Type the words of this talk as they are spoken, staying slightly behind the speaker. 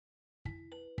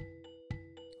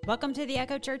Welcome to the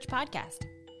Echo Church podcast.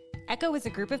 Echo is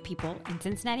a group of people in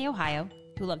Cincinnati, Ohio,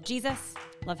 who love Jesus,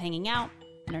 love hanging out,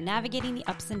 and are navigating the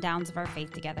ups and downs of our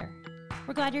faith together.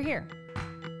 We're glad you're here.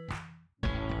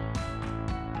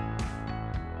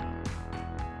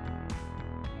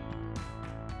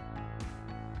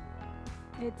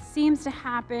 It seems to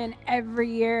happen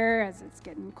every year as it's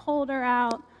getting colder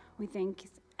out. We thank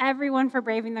everyone for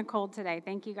braving the cold today.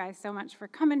 Thank you guys so much for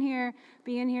coming here,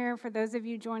 being here. For those of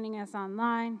you joining us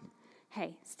online,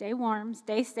 hey, stay warm,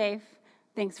 stay safe.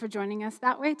 Thanks for joining us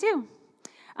that way too.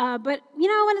 But you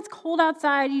know, when it's cold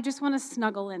outside, you just want to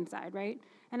snuggle inside, right?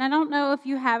 And I don't know if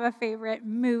you have a favorite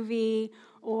movie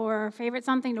or favorite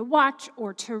something to watch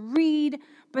or to read,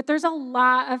 but there's a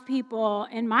lot of people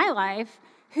in my life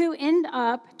who end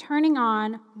up turning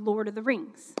on Lord of the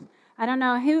Rings. I don't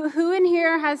know, who in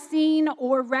here has seen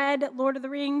or read Lord of the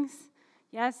Rings?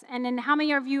 Yes, and then how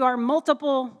many of you are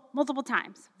multiple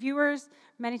times? Viewers,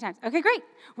 many times. Okay, great.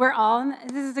 We're all,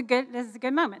 this is a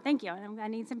good moment. Thank you. I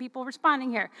need some people responding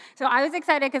here. So I was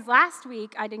excited because last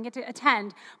week I didn't get to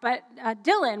attend, but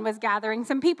Dylan was gathering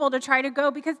some people to try to go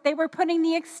because they were putting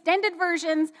the extended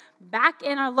versions back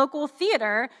in our local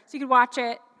theater so you could watch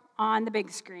it on the big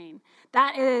screen.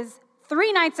 That is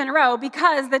 3 nights in a row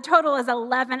because the total is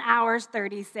 11 hours,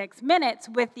 36 minutes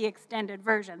with the extended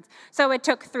versions. So it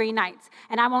took 3 nights.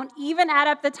 And I won't even add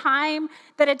up the time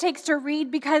that it takes to read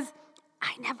because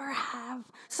I never have.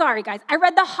 Sorry, guys. I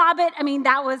read The Hobbit. I mean,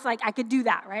 that was like, I could do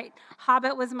that, right?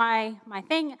 Hobbit was my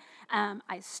thing.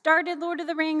 I started Lord of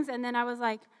the Rings, and then I was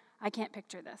like, I can't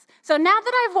picture this. So now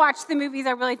that I've watched the movies,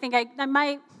 I really think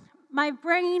my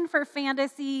brain for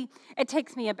fantasy, it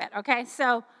takes me a bit, okay?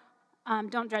 So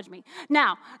don't judge me.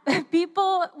 Now,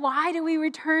 people, why do we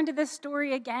return to this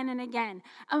story again and again?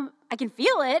 I can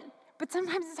feel it, but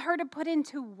sometimes it's hard to put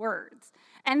into words.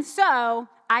 And so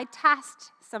I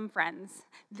tasked some friends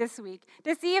this week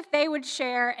to see if they would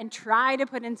share and try to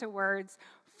put into words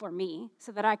for me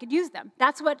so that I could use them.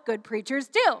 That's what good preachers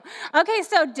do. Okay,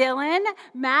 so Dylan,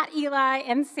 Matt, Eli,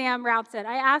 and Sam Routson,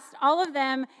 I asked all of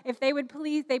them if they would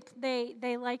please,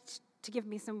 they liked to give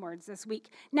me some words this week.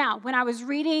 Now, when I was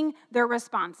reading their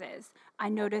responses, I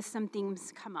noticed some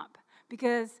themes come up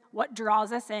because what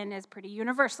draws us in is pretty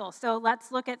universal. So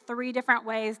let's look at 3 different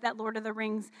ways that Lord of the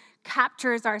Rings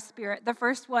captures our spirit. The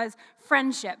first was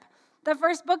friendship. The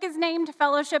first book is named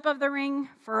Fellowship of the Ring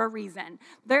for a reason.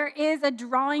 There is a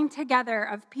drawing together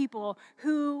of people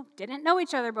who didn't know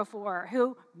each other before,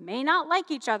 who may not like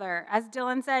each other. As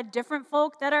Dylan said, different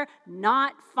folk that are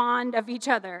not fond of each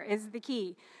other is the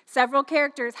key. Several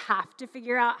characters have to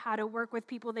figure out how to work with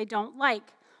people they don't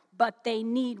like, but they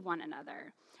need one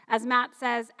another. As Matt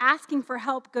says, asking for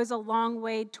help goes a long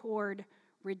way toward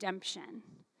redemption.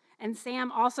 And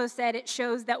Sam also said it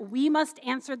shows that we must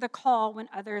answer the call when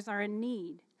others are in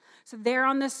need. So there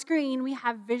on the screen, we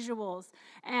have visuals.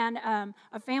 And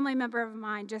a family member of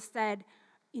mine just said,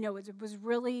 you know, it was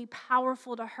really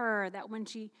powerful to her that when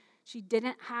she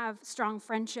didn't have strong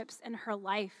friendships in her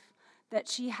life, that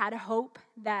she had hope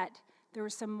that there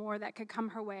was some more that could come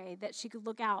her way, that she could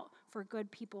look out for good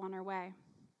people on her way.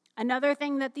 Another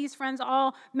thing that these friends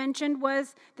all mentioned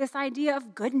was this idea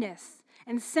of goodness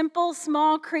and simple,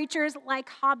 small creatures like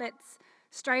hobbits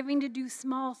striving to do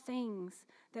small things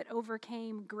that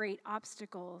overcame great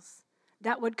obstacles,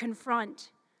 that would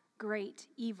confront great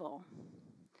evil.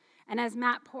 And as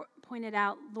Matt pointed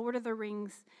out, Lord of the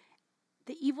Rings,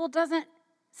 the evil doesn't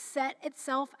set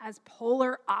itself as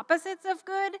polar opposites of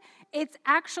good. It's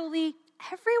actually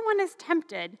everyone is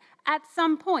tempted at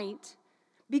some point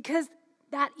because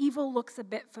that evil looks a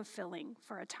bit fulfilling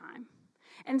for a time.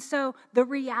 And so the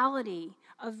reality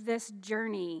of this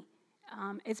journey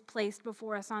is placed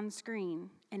before us on screen,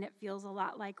 and it feels a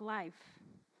lot like life.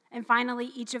 And finally,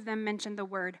 each of them mentioned the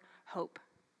word hope.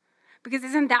 Because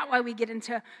isn't that why we get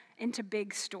into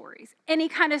big stories? Any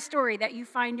kind of story that you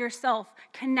find yourself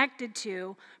connected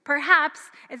to, perhaps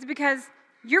it's because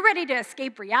you're ready to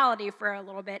escape reality for a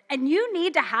little bit, and you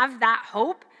need to have that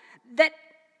hope that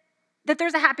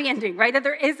there's a happy ending, right? That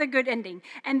there is a good ending.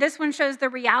 And this one shows the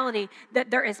reality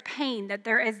that there is pain, that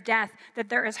there is death, that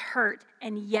there is hurt,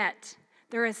 and yet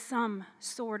there is some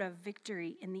sort of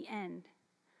victory in the end.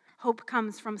 Hope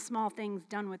comes from small things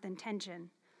done with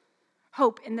intention.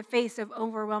 Hope in the face of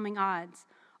overwhelming odds.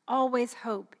 Always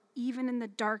hope, even in the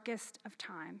darkest of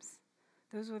times.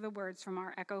 Those were the words from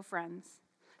our Echo friends.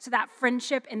 So that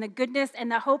friendship and the goodness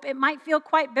and the hope, it might feel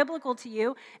quite biblical to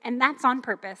you, and that's on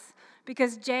purpose,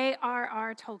 because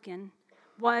J.R.R. Tolkien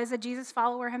was a Jesus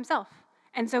follower himself.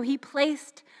 And so he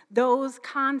placed those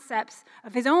concepts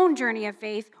of his own journey of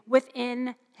faith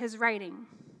within his writing.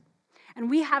 And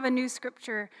we have a new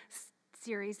scripture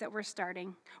series that we're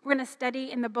starting. We're going to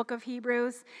study in the book of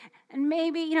Hebrews. And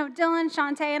maybe, Dylan,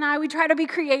 Shantae, and I, we try to be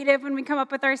creative when we come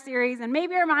up with our series. And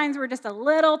maybe our minds were just a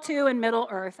little too in Middle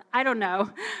Earth. I don't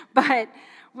know. But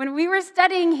when we were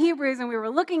studying Hebrews and we were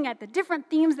looking at the different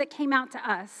themes that came out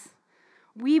to us,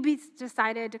 we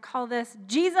decided to call this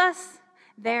Jesus,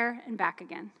 There, and Back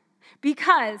Again.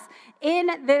 Because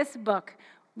in this book,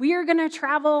 we are going to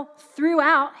travel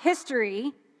throughout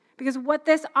history, because what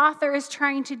this author is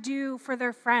trying to do for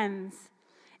their friends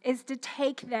is to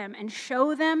take them and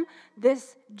show them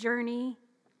this journey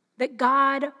that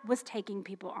God was taking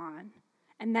people on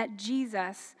and that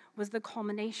Jesus was the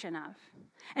culmination of.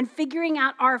 And figuring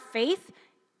out our faith,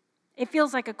 it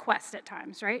feels like a quest at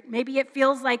times, right? Maybe it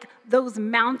feels like those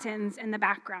mountains in the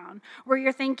background where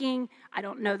you're thinking, I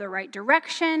don't know the right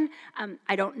direction.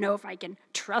 I don't know if I can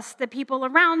trust the people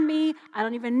around me. I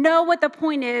don't even know what the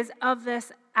point is of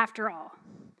this after all.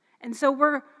 And so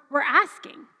we're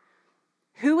asking,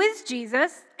 who is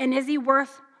Jesus and is he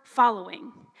worth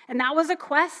following? And that was a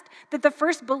quest that the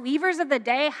first believers of the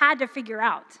day had to figure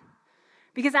out.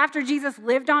 Because after Jesus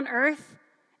lived on earth,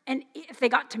 and if they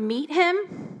got to meet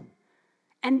him,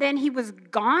 and then he was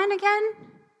gone again,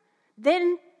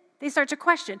 then they start to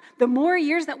question. The more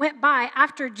years that went by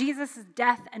after Jesus'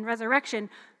 death and resurrection,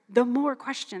 the more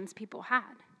questions people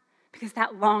had. Because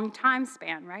that long time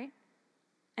span, right?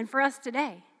 And for us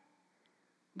today,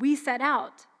 we set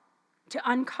out to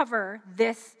uncover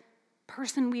this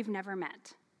person we've never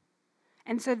met.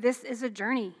 And so this is a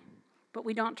journey, but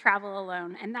we don't travel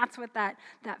alone. And that's what that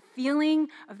feeling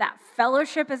of that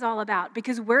fellowship is all about,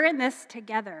 because we're in this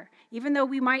together, even though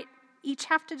we might each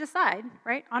have to decide,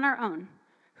 right, on our own,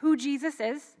 who Jesus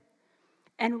is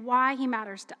and why he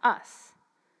matters to us.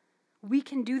 We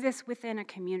can do this within a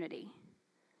community,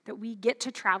 that we get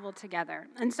to travel together.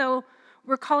 And so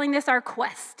we're calling this our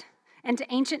quest into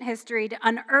ancient history to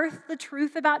unearth the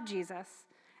truth about Jesus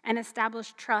and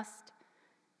establish trust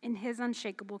in his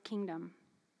unshakable kingdom.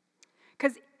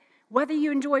 Because whether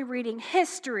you enjoy reading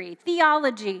history,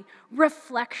 theology,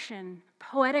 reflection,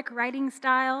 poetic writing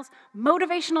styles,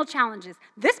 motivational challenges,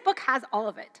 this book has all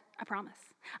of it, I promise.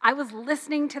 I was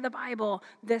listening to the Bible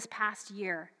this past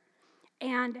year,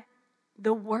 and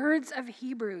the words of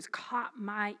Hebrews caught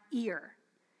my ear.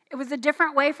 It was a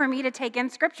different way for me to take in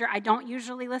Scripture. I don't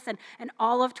usually listen. And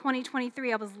all of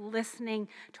 2023, I was listening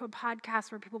to a podcast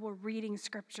where people were reading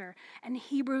Scripture. And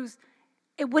Hebrews,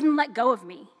 it wouldn't let go of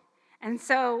me. And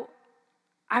so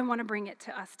I want to bring it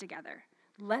to us together.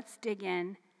 Let's dig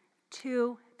in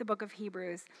to the book of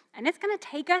Hebrews. And it's going to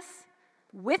take us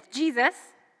with Jesus,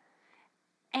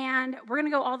 and we're going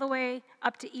to go all the way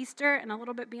up to Easter and a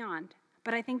little bit beyond.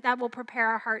 But I think that will prepare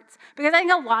our hearts. Because I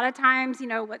think a lot of times,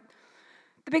 what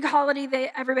the big holiday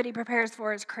that everybody prepares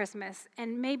for is Christmas.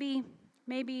 And maybe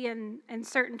in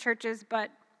certain churches,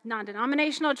 but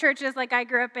non-denominational churches like I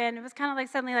grew up in, it was kind of like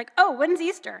suddenly like, oh, when's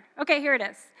Easter? Okay, here it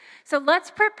is. So let's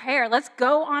prepare. Let's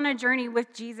go on a journey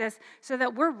with Jesus so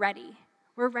that we're ready.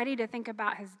 We're ready to think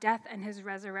about his death and his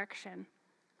resurrection.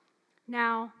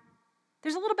 Now,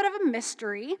 there's a little bit of a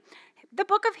mystery. The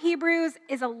book of Hebrews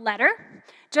is a letter,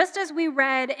 just as we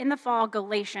read in the fall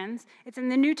Galatians. It's in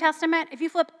the New Testament. If you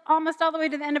flip almost all the way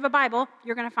to the end of a Bible,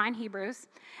 you're going to find Hebrews.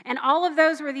 And all of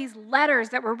those were these letters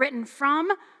that were written from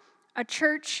a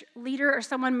church leader or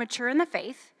someone mature in the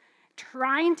faith,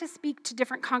 trying to speak to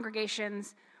different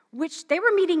congregations, which they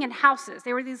were meeting in houses.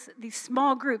 They were these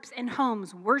small groups in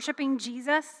homes, worshiping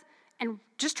Jesus and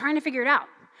just trying to figure it out,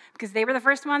 because they were the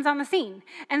first ones on the scene.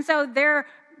 And so they're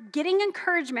getting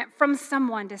encouragement from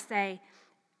someone to say,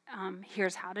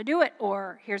 here's how to do it,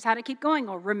 or here's how to keep going,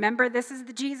 or remember this is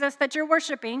the Jesus that you're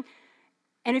worshiping,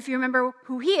 and if you remember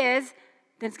who he is,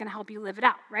 then it's going to help you live it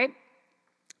out, right?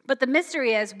 But the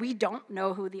mystery is we don't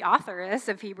know who the author is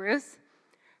of Hebrews.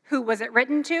 Who was it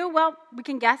written to? Well, we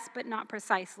can guess, but not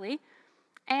precisely.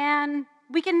 And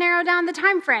we can narrow down the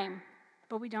time frame,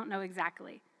 but we don't know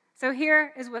exactly. So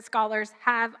here is what scholars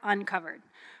have uncovered.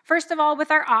 First of all, with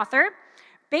our author,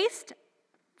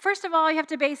 first of all, you have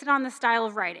to base it on the style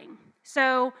of writing.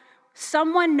 So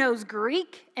someone knows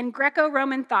Greek and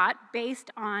Greco-Roman thought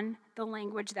based on the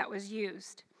language that was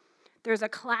used. There's a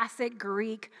classic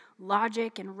Greek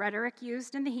logic and rhetoric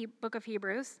used in the book of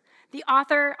Hebrews. The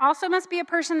author also must be a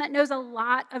person that knows a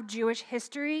lot of Jewish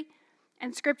history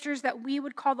and scriptures that we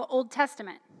would call the Old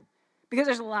Testament, because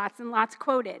there's lots and lots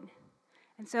quoted.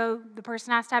 And so the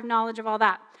person has to have knowledge of all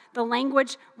that. The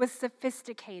language was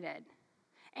sophisticated.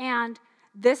 And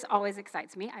this always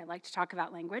excites me. I like to talk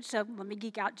about language, so let me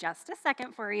geek out just a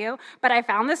second for you. But I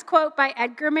found this quote by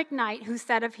Edgar McKnight, who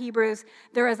said of Hebrews,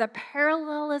 "There is a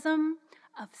parallelism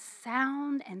of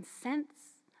sound and sense,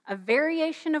 a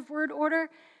variation of word order,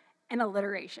 and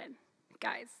alliteration.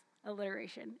 Guys,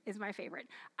 alliteration is my favorite.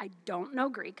 I don't know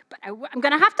Greek, but I'm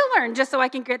going to have to learn just so I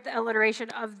can get the alliteration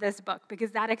of this book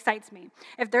because that excites me.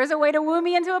 If there's a way to woo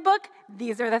me into a book,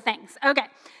 these are the things. Okay,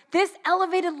 this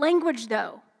elevated language,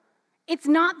 though, it's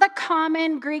not the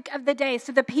common Greek of the day.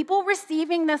 So the people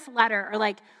receiving this letter are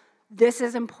like, this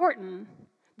is important.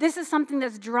 This is something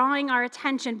that's drawing our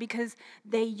attention because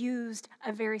they used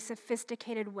a very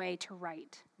sophisticated way to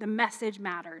write. The message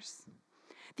matters.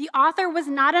 The author was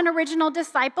not an original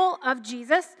disciple of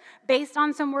Jesus based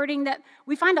on some wording that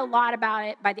we find a lot about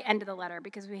it by the end of the letter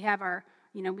because we have our,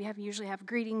 usually have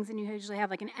greetings and you usually have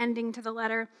like an ending to the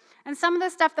letter. And some of the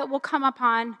stuff that we'll come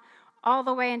upon all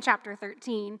the way in chapter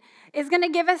 13 is going to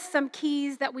give us some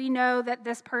keys that we know that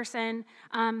this person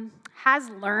has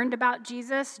learned about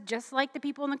Jesus, just like the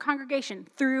people in the congregation,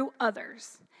 through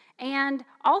others. And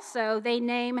also they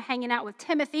name hanging out with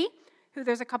Timothy, who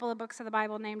there's a couple of books of the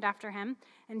Bible named after him,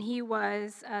 and he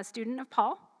was a student of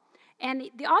Paul. And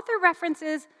the author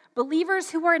references believers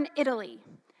who were in Italy.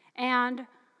 And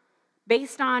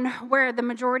based on where the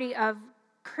majority of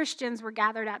Christians were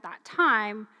gathered at that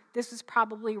time, this was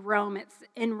probably Rome. It's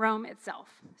in Rome itself.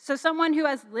 So someone who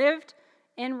has lived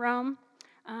in Rome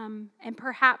and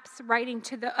perhaps writing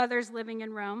to the others living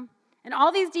in Rome. And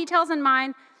all these details in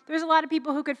mind, there's a lot of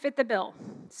people who could fit the bill.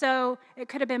 So it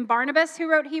could have been Barnabas who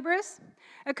wrote Hebrews.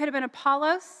 It could have been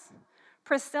Apollos,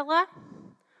 Priscilla,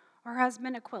 or her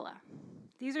husband Aquila.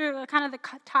 These are kind of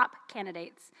the top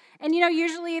candidates. And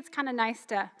usually it's kind of nice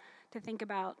to think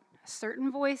about a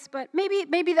certain voice, but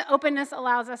maybe the openness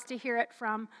allows us to hear it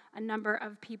from a number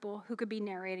of people who could be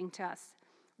narrating to us.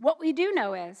 What we do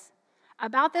know is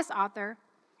about this author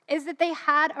is that they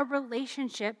had a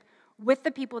relationship with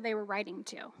the people they were writing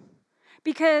to.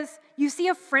 Because you see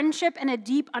a friendship and a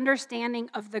deep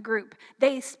understanding of the group.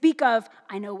 They speak of,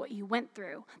 I know what you went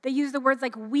through. They use the words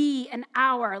like we and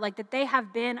our, like that they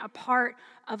have been a part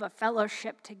of a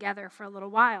fellowship together for a little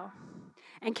while.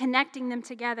 And connecting them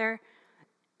together,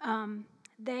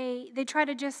 they try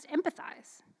to just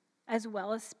empathize as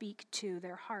well as speak to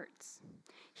their hearts.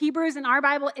 Hebrews in our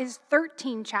Bible is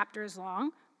 13 chapters long,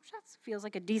 which feels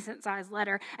like a decent-sized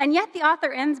letter. And yet the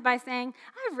author ends by saying,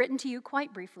 I've written to you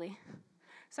quite briefly.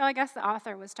 So I guess the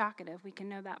author was talkative. We can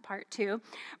know that part too.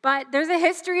 But there's a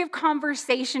history of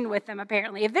conversation with them,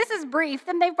 apparently. If this is brief,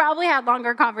 then they've probably had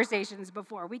longer conversations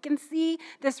before. We can see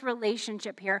this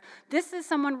relationship here. This is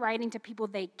someone writing to people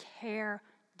they care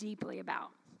deeply about.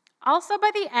 Also,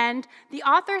 by the end, the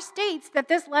author states that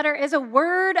this letter is a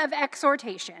word of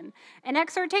exhortation. And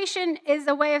exhortation is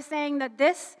a way of saying that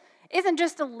this isn't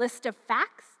just a list of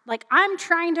facts. Like, I'm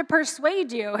trying to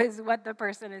persuade you is what the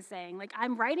person is saying. Like,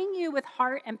 I'm writing you with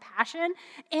heart and passion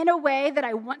in a way that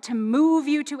I want to move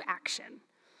you to action.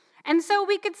 And so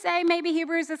we could say maybe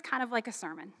Hebrews is kind of like a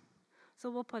sermon.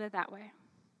 So we'll put it that way.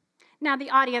 Now,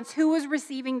 the audience, who was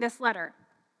receiving this letter?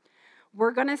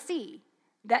 We're going to see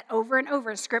that over and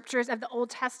over, scriptures of the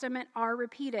Old Testament are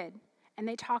repeated. And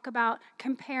they talk about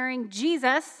comparing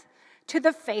Jesus to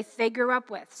the faith they grew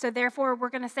up with. So therefore, we're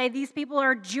going to say these people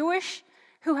are Jewish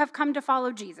who have come to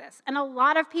follow Jesus. And a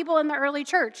lot of people in the early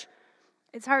church,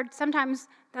 it's hard, sometimes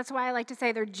that's why I like to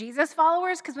say they're Jesus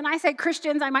followers, because when I say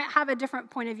Christians, I might have a different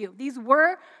point of view. These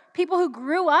were people who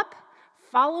grew up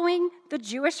following the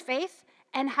Jewish faith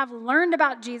and have learned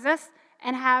about Jesus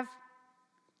and have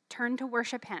turned to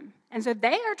worship him. And so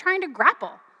they are trying to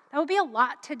grapple. That would be a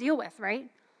lot to deal with, right?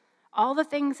 All the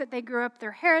things that they grew up,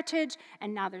 their heritage,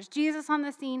 and now there's Jesus on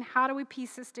the scene. How do we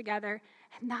piece this together?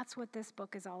 And that's what this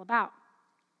book is all about.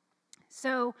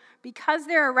 So because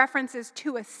there are references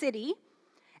to a city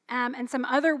and some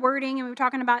other wording, and we were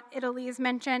talking about Italy is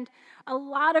mentioned, a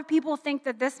lot of people think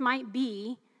that this might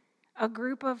be a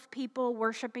group of people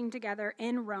worshiping together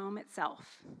in Rome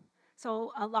itself.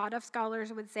 So a lot of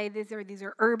scholars would say these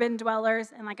are urban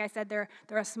dwellers, and like I said, they're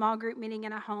a small group meeting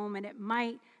in a home, and it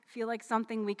might feel like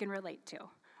something we can relate to,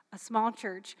 a small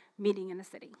church meeting in a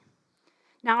city.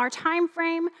 Now, our time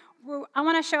frame, I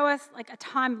want to show us like a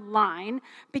timeline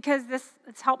because this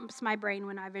helps my brain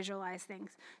when I visualize things.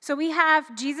 So we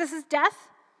have Jesus' death,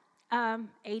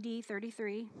 AD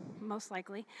 33, most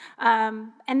likely.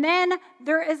 And then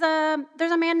there's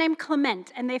a man named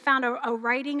Clement, and they found a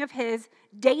writing of his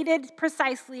dated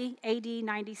precisely AD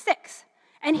 96.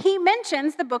 And he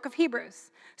mentions the book of Hebrews.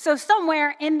 So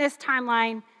somewhere in this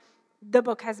timeline, the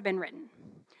book has been written.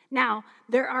 Now,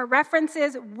 there are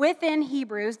references within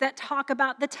Hebrews that talk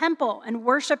about the temple and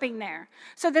worshiping there.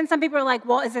 So then some people are like,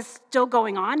 well, is this still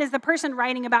going on? Is the person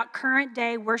writing about current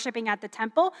day worshiping at the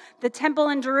temple? The temple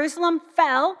in Jerusalem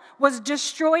was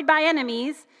destroyed by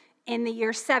enemies in the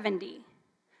year 70.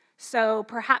 So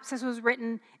perhaps this was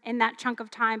written in that chunk of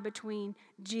time between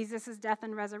Jesus' death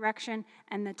and resurrection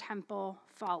and the temple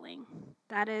falling.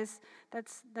 That's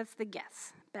the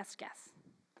guess, best guess.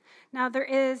 Now, there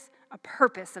is a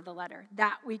purpose of the letter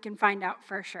that we can find out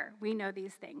for sure. We know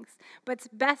these things. But it's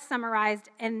best summarized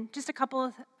in just a couple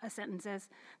of sentences.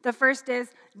 The first is,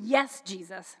 yes,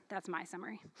 Jesus. That's my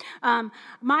summary.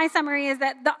 My summary is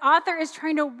that the author is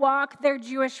trying to walk their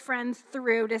Jewish friends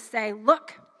through to say,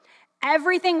 look,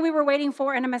 everything we were waiting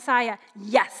for in a Messiah,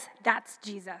 yes, that's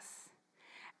Jesus.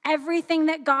 Everything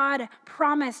that God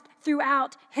promised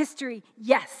throughout history,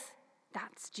 yes,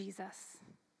 that's Jesus.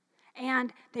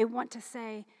 And they want to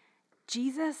say,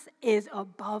 Jesus is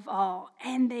above all.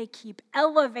 And they keep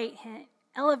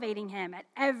elevating him at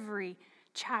every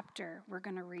chapter we're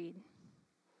going to read.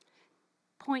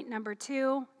 Point number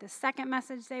 2, the second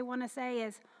message they want to say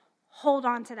is, hold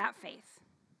on to that faith.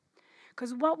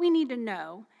 Because what we need to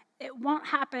know, it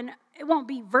won't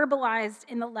be verbalized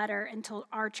in the letter until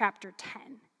our chapter 10.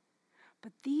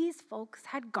 But these folks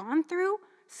had gone through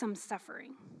some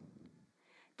suffering.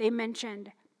 They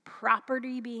mentioned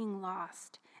property being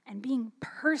lost and being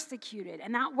persecuted.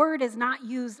 And that word is not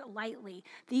used lightly.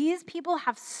 These people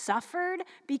have suffered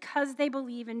because they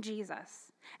believe in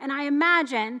Jesus. And I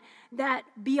imagine that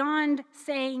beyond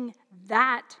saying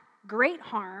that great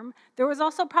harm, there was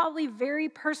also probably very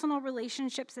personal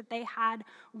relationships that they had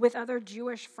with other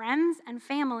Jewish friends and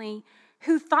family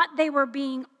who thought they were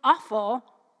being awful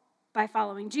by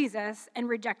following Jesus and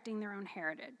rejecting their own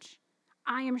heritage.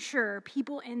 I am sure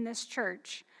people in this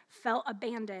church felt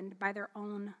abandoned by their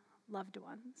own loved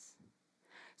ones.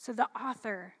 So the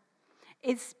author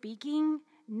is speaking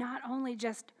not only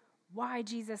just why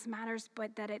Jesus matters,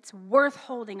 but that it's worth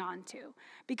holding on to.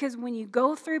 Because when you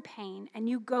go through pain and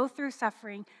you go through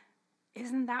suffering,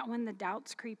 isn't that when the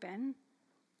doubts creep in?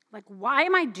 Like, why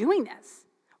am I doing this?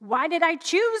 Why did I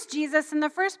choose Jesus in the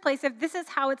first place if this is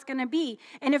how it's going to be?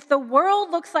 And if the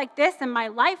world looks like this and my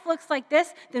life looks like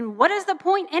this, then what is the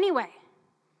point anyway?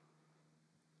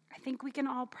 I think we can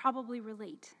all probably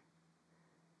relate.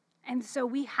 And so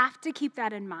we have to keep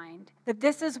that in mind, that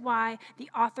this is why the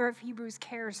author of Hebrews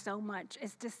cares so much,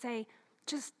 is to say,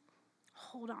 just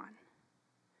hold on.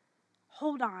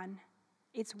 Hold on.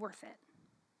 It's worth it.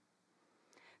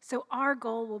 So our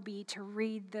goal will be to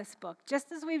read this book,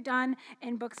 just as we've done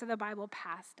in books of the Bible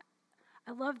past.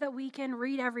 I love that we can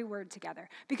read every word together,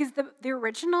 because the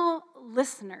original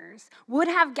listeners would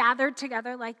have gathered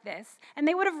together like this, and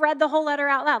they would have read the whole letter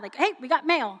out loud, like, hey, we got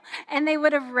mail. And they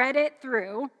would have read it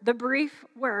through, the brief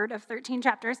word of 13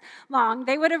 chapters long.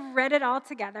 They would have read it all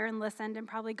together and listened and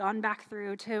probably gone back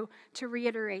through to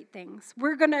reiterate things.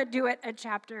 We're going to do it a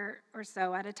chapter or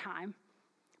so at a time.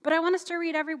 But I want us to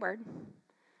read every word.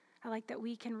 I like that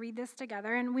we can read this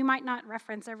together, and we might not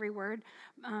reference every word.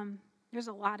 There's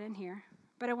a lot in here,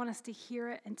 but I want us to hear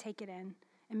it and take it in,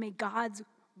 and may God's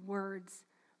words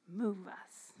move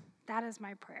us. That is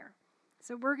my prayer.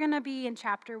 So we're going to be in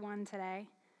chapter 1 today,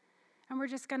 and we're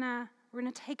going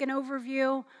to take an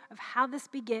overview of how this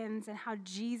begins and how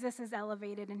Jesus is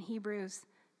elevated in Hebrews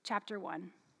chapter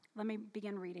 1. Let me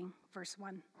begin reading verse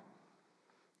 1.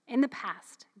 In the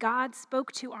past, God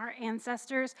spoke to our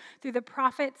ancestors through the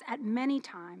prophets at many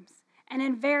times and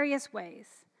in various ways.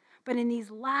 But in these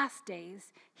last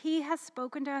days, he has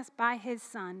spoken to us by his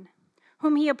Son,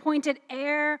 whom he appointed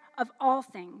heir of all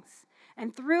things,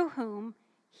 and through whom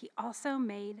he also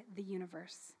made the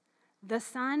universe. The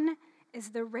Son is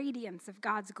the radiance of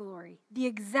God's glory, the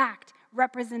exact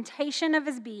representation of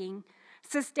his being,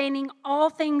 sustaining all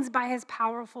things by his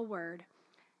powerful word.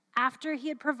 After he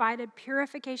had provided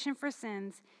purification for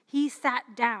sins, he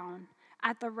sat down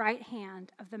at the right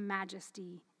hand of the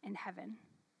Majesty in heaven.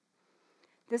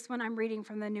 This one I'm reading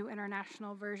from the New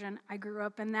International Version. I grew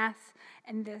up in this,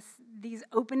 and these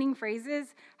opening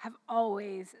phrases have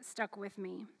always stuck with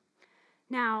me.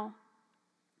 Now,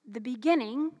 the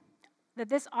beginning that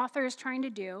this author is trying to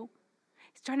do,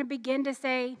 he's trying to begin to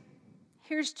say,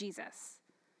 here's Jesus.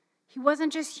 He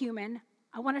wasn't just human.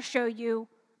 I want to show you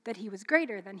that he was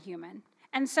greater than human.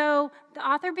 And so the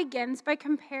author begins by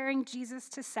comparing Jesus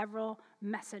to several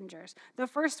messengers. The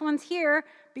first one's here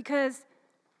because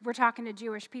we're talking to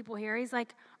Jewish people here. He's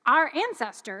like, our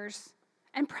ancestors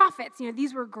and prophets,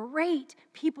 these were great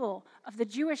people of the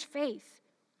Jewish faith.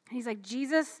 And he's like,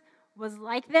 Jesus was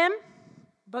like them,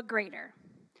 but greater.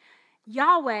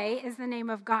 Yahweh is the name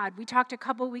of God. We talked a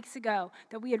couple weeks ago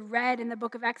that we had read in the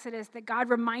book of Exodus that God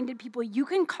reminded people, you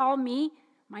can call me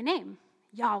my name.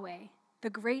 Yahweh, the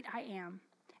great I am.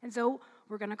 And so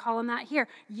we're going to call him that here.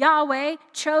 Yahweh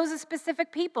chose a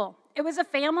specific people. It was a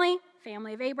family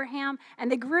of Abraham,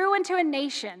 and they grew into a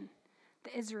nation, the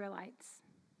the Israelites.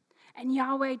 And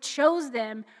Yahweh chose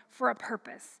them for a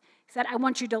purpose. He said, I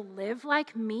want you to live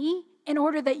like me in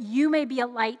order that you may be a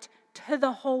light to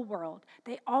the whole world.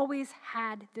 They always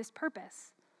had this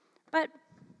purpose. But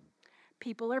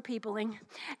people are peopling,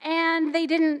 and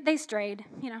they strayed.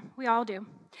 We all do.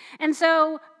 And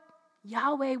so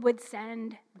Yahweh would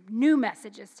send new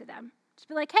messages to them. Just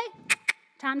be like, hey,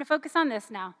 time to focus on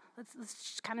this now. Let's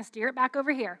just kind of steer it back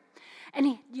over here.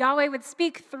 And Yahweh would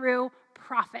speak through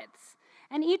prophets.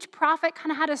 And each prophet kind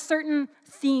of had a certain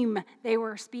theme they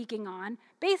were speaking on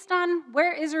based on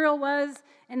where Israel was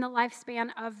in the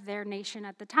lifespan of their nation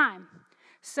at the time.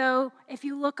 So if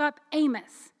you look up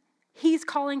Amos, he's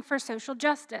calling for social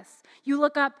justice. You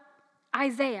look up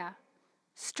Isaiah,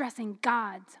 stressing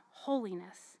God's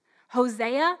holiness.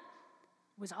 Hosea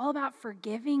was all about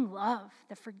forgiving love,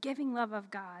 the forgiving love of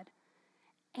God.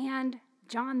 And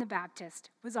John the Baptist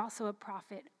was also a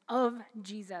prophet of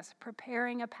Jesus,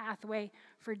 preparing a pathway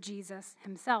for Jesus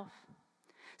himself.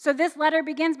 So this letter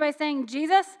begins by saying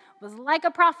Jesus was like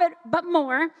a prophet, but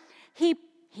more. He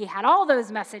had all those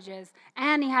messages,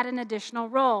 and he had an additional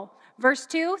role. Verse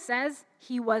 2 says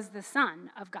he was the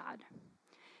Son of God,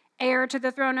 heir to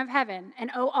the throne of heaven, and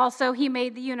also he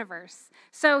made the universe.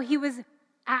 So he was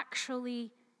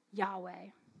actually Yahweh.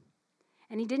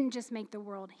 And he didn't just make the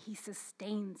world, he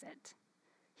sustains it.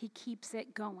 He keeps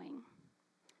it going.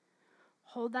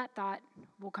 Hold that thought.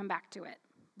 We'll come back to it.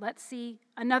 Let's see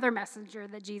another messenger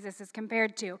that Jesus is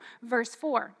compared to. Verse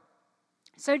 4.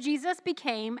 So Jesus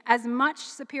became as much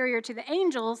superior to the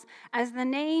angels as the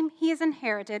name he has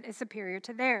inherited is superior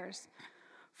to theirs.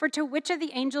 For to which of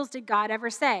the angels did God ever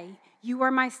say, you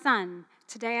are my son,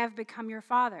 today I have become your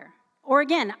father? Or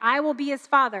again, I will be his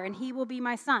father and he will be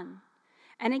my son.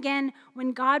 And again,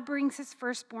 when God brings his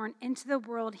firstborn into the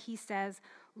world, he says,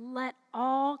 let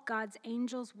all God's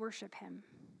angels worship him.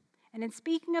 And in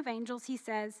speaking of angels, he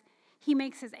says, he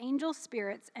makes his angels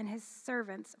spirits and his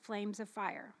servants flames of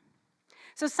fire.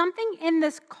 So something in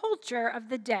this culture of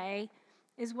the day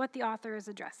is what the author is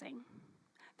addressing.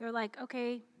 They're like,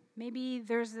 okay, maybe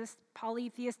there's this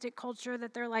polytheistic culture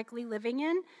that they're likely living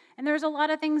in, and there's a lot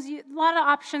of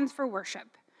options for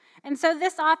worship. And so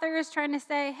this author is trying to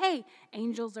say, hey,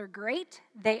 angels are great.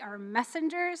 They are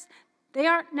messengers. They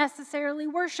aren't necessarily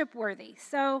worship-worthy.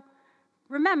 So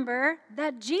remember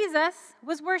that Jesus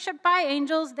was worshipped by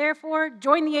angels, therefore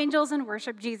join the angels and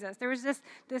worship Jesus. There was this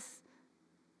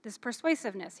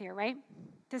persuasiveness here, right?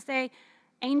 To say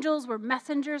angels were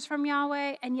messengers from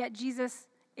Yahweh, and yet Jesus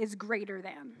is greater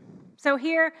than. So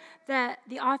here,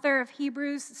 the author of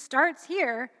Hebrews starts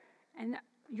here, and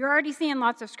you're already seeing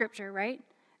lots of scripture, right?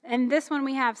 And this one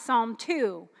we have Psalm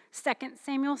 2, 2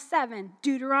 Samuel 7,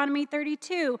 Deuteronomy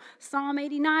 32, Psalm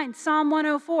 89, Psalm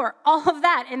 104, all of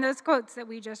that in those quotes that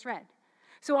we just read.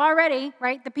 So already,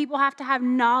 right, the people have to have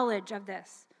knowledge of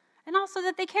this. And also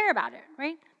that they care about it,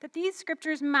 right? That these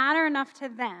scriptures matter enough to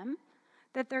them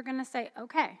that they're going to say,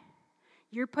 okay,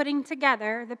 you're putting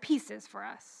together the pieces for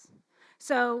us.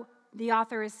 So the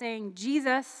author is saying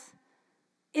Jesus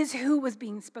is who was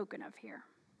being spoken of here,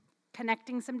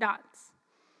 connecting some dots.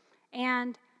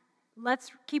 And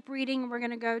let's keep reading. We're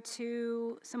going to go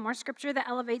to some more scripture that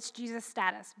elevates Jesus'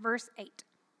 status. Verse 8.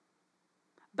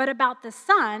 But about the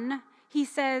Son, he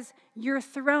says, your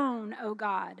throne, O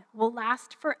God, will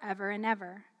last forever and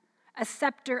ever. A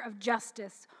scepter of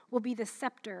justice will be the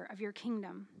scepter of your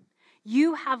kingdom.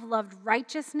 You have loved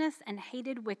righteousness and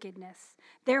hated wickedness.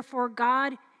 Therefore,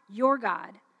 God, your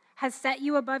God, has set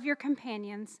you above your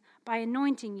companions by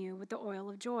anointing you with the oil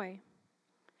of joy.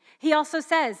 He also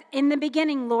says, in the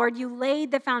beginning, Lord, you laid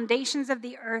the foundations of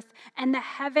the earth, and the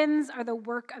heavens are the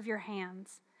work of your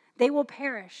hands. They will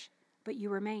perish, but you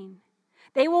remain.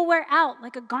 They will wear out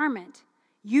like a garment.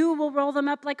 You will roll them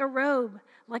up like a robe.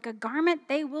 Like a garment,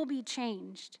 they will be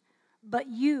changed. But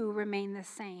you remain the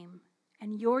same,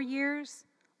 and your years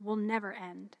will never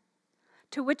end.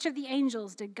 To which of the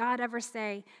angels did God ever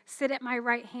say, sit at my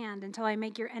right hand until I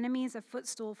make your enemies a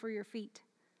footstool for your feet?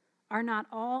 Are not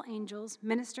all angels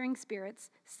ministering spirits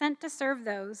sent to serve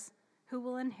those who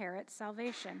will inherit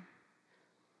salvation?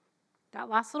 That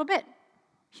last little bit,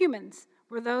 humans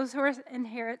were those who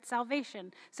inherit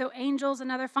salvation. So angels,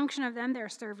 another function of them, they're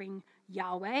serving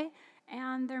Yahweh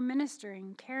and they're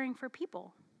ministering, caring for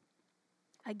people.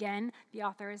 Again, the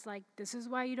author is like, this is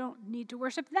why you don't need to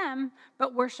worship them,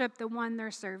 but worship the one they're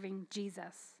serving,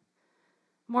 Jesus.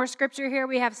 More scripture here.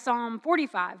 We have Psalm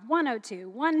 45, 102,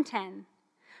 110.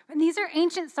 And these are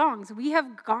ancient songs. We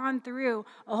have gone through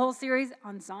a whole series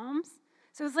on Psalms.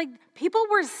 So it's like people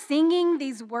were singing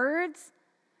these words.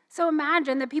 So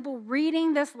imagine the people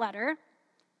reading this letter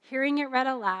hearing it read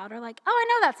aloud, or like, oh, I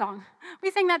know that song.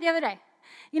 We sang that the other day.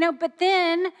 But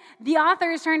then the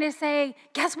author is trying to say,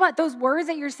 guess what? Those words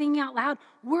that you're singing out loud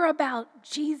were about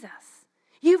Jesus.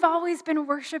 You've always been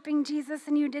worshiping Jesus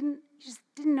and you just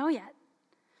didn't know yet.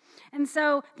 And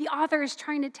so the author is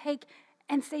trying to take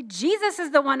and say, Jesus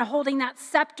is the one holding that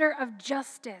scepter of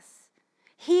justice.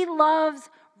 He loves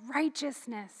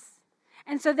righteousness.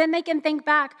 And so then they can think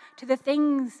back to the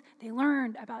things they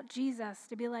learned about Jesus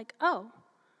to be like, oh,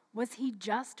 was he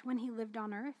just when he lived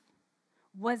on earth?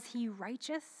 Was he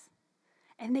righteous?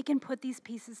 And they can put these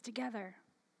pieces together.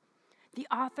 The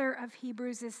author of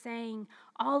Hebrews is saying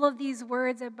all of these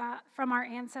words from our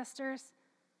ancestors,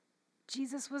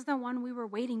 Jesus was the one we were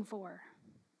waiting for.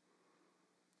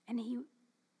 And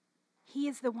he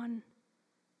is the one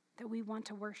that we want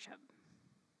to worship.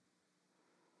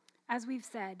 As we've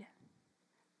said,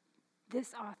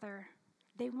 this author,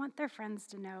 they want their friends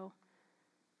to know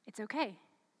it's okay.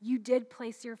 You did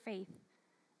place your faith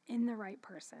in the right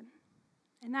person.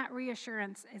 And that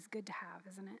reassurance is good to have,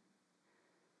 isn't it?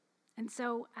 And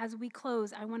so as we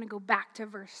close, I want to go back to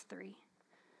verse 3.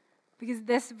 Because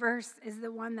this verse is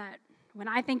the one that, when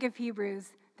I think of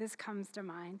Hebrews, this comes to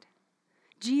mind.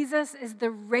 Jesus is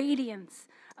the radiance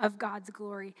of God's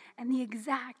glory and the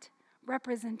exact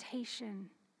representation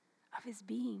of his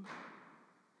being.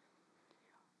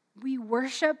 We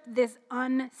worship this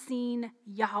unseen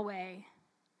Yahweh.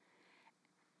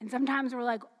 And sometimes we're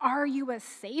like, are you a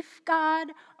safe God?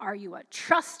 Are you a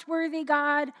trustworthy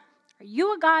God? Are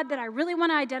you a God that I really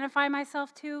want to identify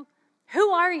myself to? Who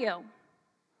are you?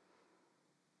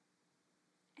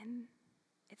 And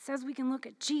it says we can look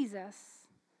at Jesus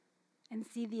and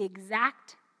see the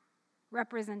exact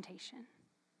representation.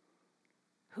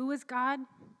 Who is God?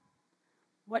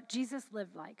 What Jesus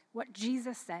lived like, what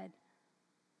Jesus said.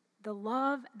 The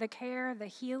love, the care, the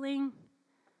healing,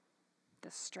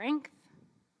 the strength,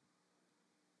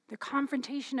 the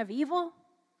confrontation of evil.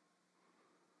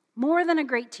 More than a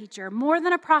great teacher, more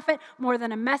than a prophet, more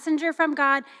than a messenger from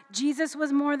God, Jesus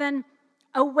was more than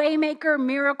a waymaker,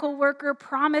 miracle worker,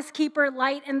 promise keeper,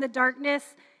 light in the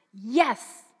darkness.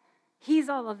 Yes, he's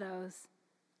all of those.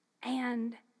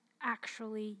 And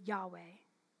actually Yahweh.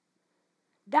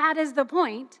 That is the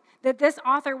point that this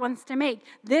author wants to make.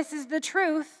 This is the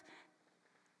truth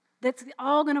that's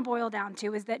all going to boil down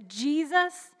to, is that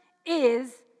Jesus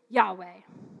is Yahweh.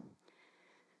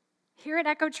 Here at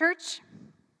Echo Church,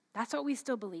 that's what we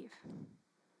still believe.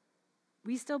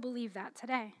 We still believe that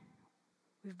today.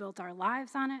 We've built our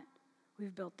lives on it.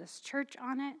 We've built this church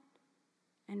on it.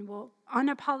 And we'll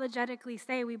unapologetically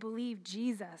say we believe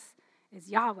Jesus is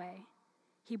Yahweh.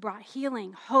 He brought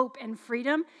healing, hope, and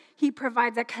freedom. He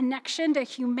provides a connection to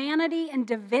humanity and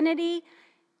divinity.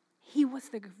 He was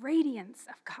the radiance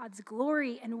of God's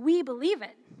glory, and we believe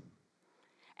it.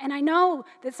 And I know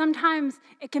that sometimes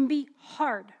it can be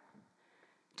hard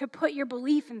to put your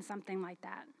belief in something like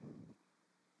that.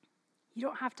 You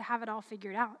don't have to have it all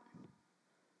figured out.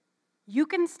 You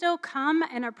can still come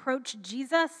and approach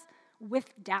Jesus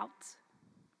with doubts.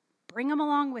 Bring him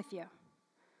along with you.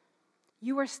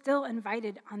 You are still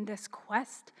invited on this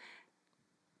quest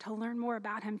to learn more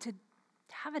about him, to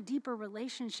have a deeper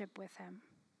relationship with him.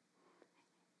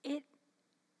 It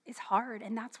is hard,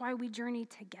 and that's why we journey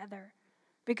together.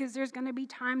 Because there's going to be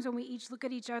times when we each look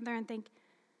at each other and think,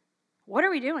 what are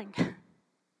we doing?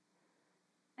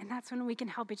 And that's when we can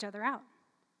help each other out.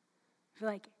 We're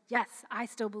like, yes, I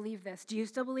still believe this. Do you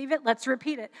still believe it? Let's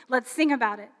repeat it. Let's sing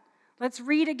about it. Let's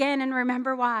read again and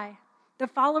remember why. The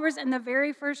followers in the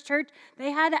very first church,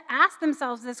 they had to ask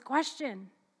themselves this question.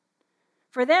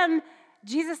 For them,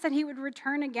 Jesus said he would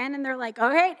return again, and they're like,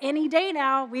 okay, any day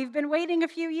now. We've been waiting a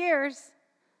few years.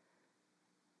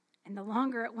 And the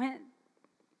longer it went,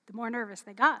 the more nervous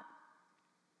they got.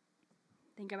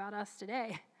 Think about us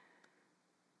today.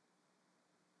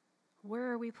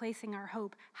 Where are we placing our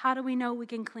hope? How do we know we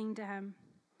can cling to him?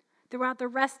 Throughout the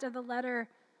rest of the letter,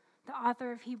 the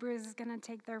author of Hebrews is going to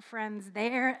take their friends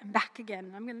there and back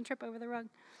again. I'm going to trip over the rug.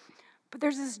 But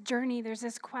there's this journey, there's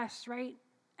this quest, right?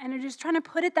 And I'm just trying to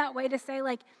put it that way to say,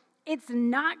 like, it's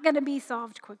not going to be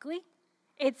solved quickly.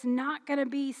 It's not going to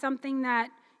be something that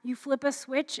you flip a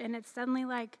switch and it's suddenly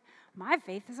like, my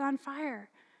faith is on fire.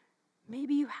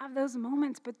 Maybe you have those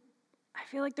moments, but I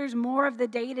feel like there's more of the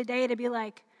day-to-day to be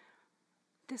like,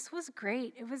 this was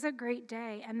great. It was a great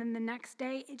day. And then the next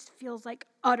day, it feels like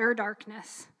utter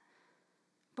darkness.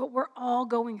 But we're all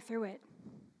going through it.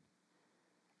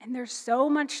 And there's so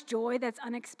much joy that's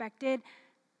unexpected.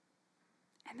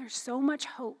 And there's so much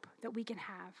hope that we can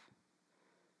have.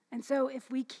 And so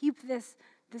if we keep this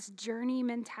journey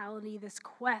mentality, this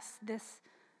quest, this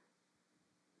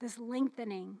this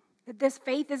lengthening, that this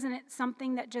faith isn't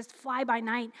something that just fly by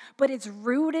night, but it's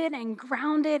rooted and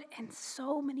grounded in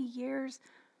so many years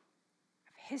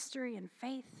of history and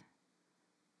faith,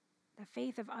 the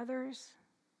faith of others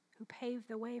who paved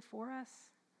the way for us.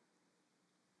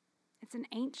 It's an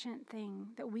ancient thing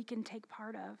that we can take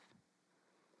part of.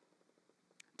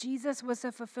 Jesus was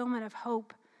the fulfillment of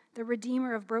hope, the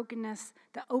redeemer of brokenness,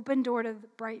 the open door to the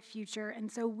bright future.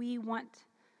 And so we want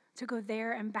to go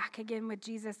there and back again with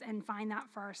Jesus and find that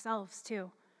for ourselves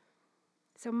too.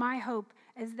 So my hope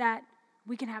is that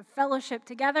we can have fellowship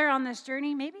together on this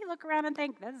journey. Maybe look around and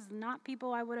think, this is not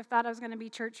people I would have thought I was going to be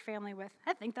church family with.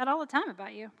 I think that all the time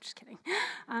about you. Just kidding.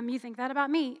 You think that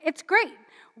about me. It's great.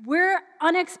 We're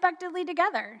unexpectedly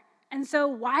together. And so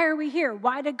why are we here?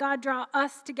 Why did God draw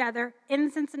us together in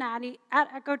Cincinnati at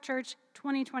Echo Church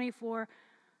 2024?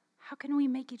 How can we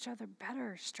make each other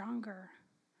better, stronger?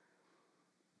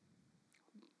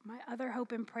 My other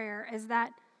hope and prayer is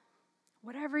that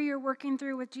whatever you're working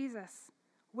through with Jesus,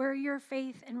 where your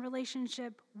faith and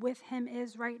relationship with him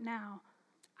is right now,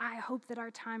 I hope that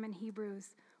our time in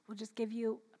Hebrews will just give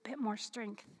you a bit more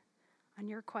strength on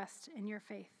your quest and your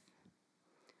faith.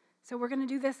 So we're going to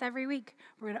do this every week.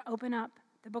 We're going to open up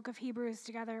the book of Hebrews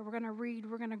together. We're going to read.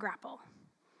 We're going to grapple.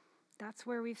 That's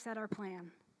where we've set our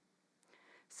plan.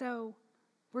 So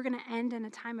we're going to end in a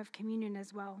time of communion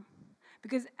as well.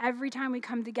 Because every time we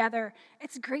come together,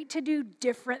 it's great to do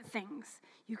different things.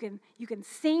 You can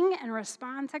sing and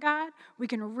respond to God. We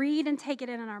can read and take it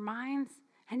in our minds.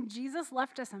 And Jesus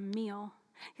left us a meal.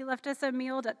 He left us a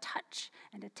meal to touch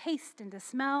and to taste and to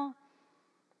smell.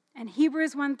 And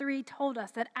Hebrews 1:3 told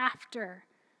us that after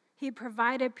he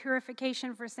provided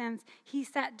purification for sins, he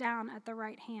sat down at the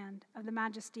right hand of the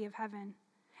majesty of heaven.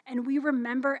 And we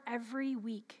remember every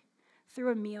week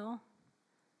through a meal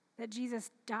that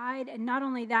Jesus died, and not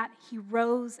only that, he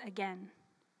rose again.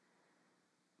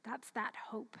 That's that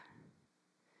hope.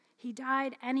 He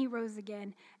died and he rose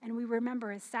again, and we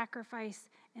remember his sacrifice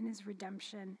and his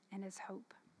redemption and his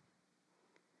hope.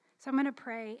 So I'm going to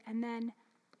pray, and then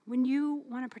when you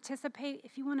want to participate,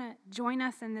 if you want to join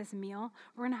us in this meal,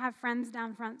 we're going to have friends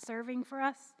down front serving for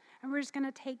us, and we're just going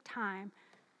to take time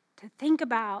to think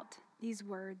about these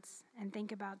words and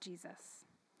think about Jesus.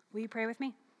 Will you pray with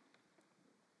me?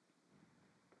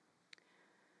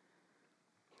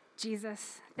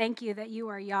 Jesus, thank you that you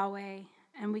are Yahweh,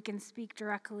 and we can speak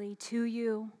directly to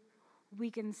you.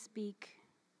 We can speak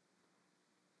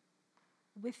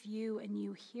with you, and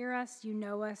you hear us, you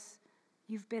know us.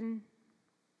 You've been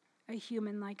a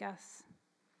human like us.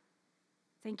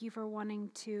 Thank you for wanting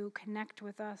to connect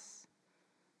with us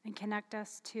and connect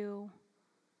us to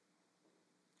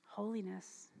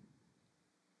holiness,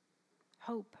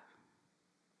 hope.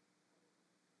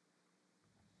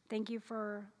 Thank you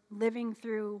for living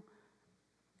through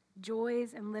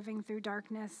joys and living through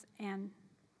darkness and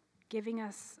giving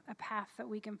us a path that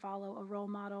we can follow, a role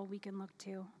model we can look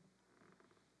to.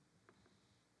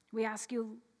 We ask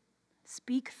you,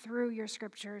 speak through your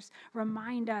scriptures.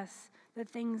 Remind us the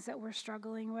things that we're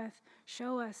struggling with.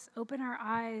 Show us, open our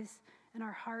eyes and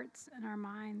our hearts and our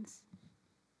minds.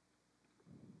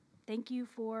 Thank you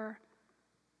for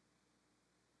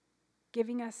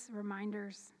giving us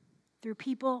reminders through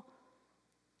people,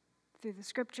 through the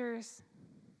scriptures,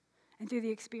 and through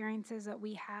the experiences that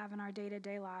we have in our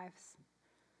day-to-day lives.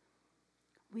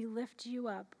 We lift you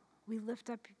up. We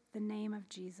lift up the name of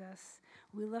Jesus.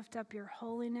 We lift up your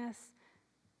holiness.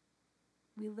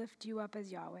 We lift you up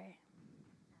as Yahweh.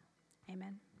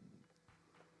 Amen.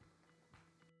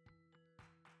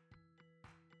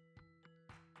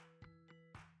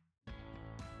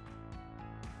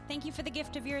 Thank you for the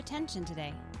gift of your attention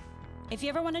today. If you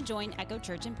ever want to join Echo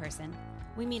Church in person,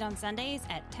 we meet on Sundays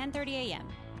at 10:30 a.m.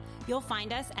 You'll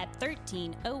find us at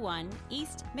 1301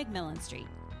 East McMillan Street.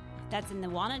 That's in the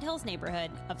Walnut Hills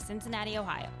neighborhood of Cincinnati,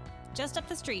 Ohio, just up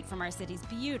the street from our city's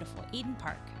beautiful Eden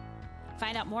Park.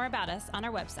 Find out more about us on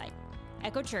our website,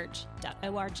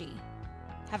 echochurch.org.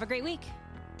 Have a great week.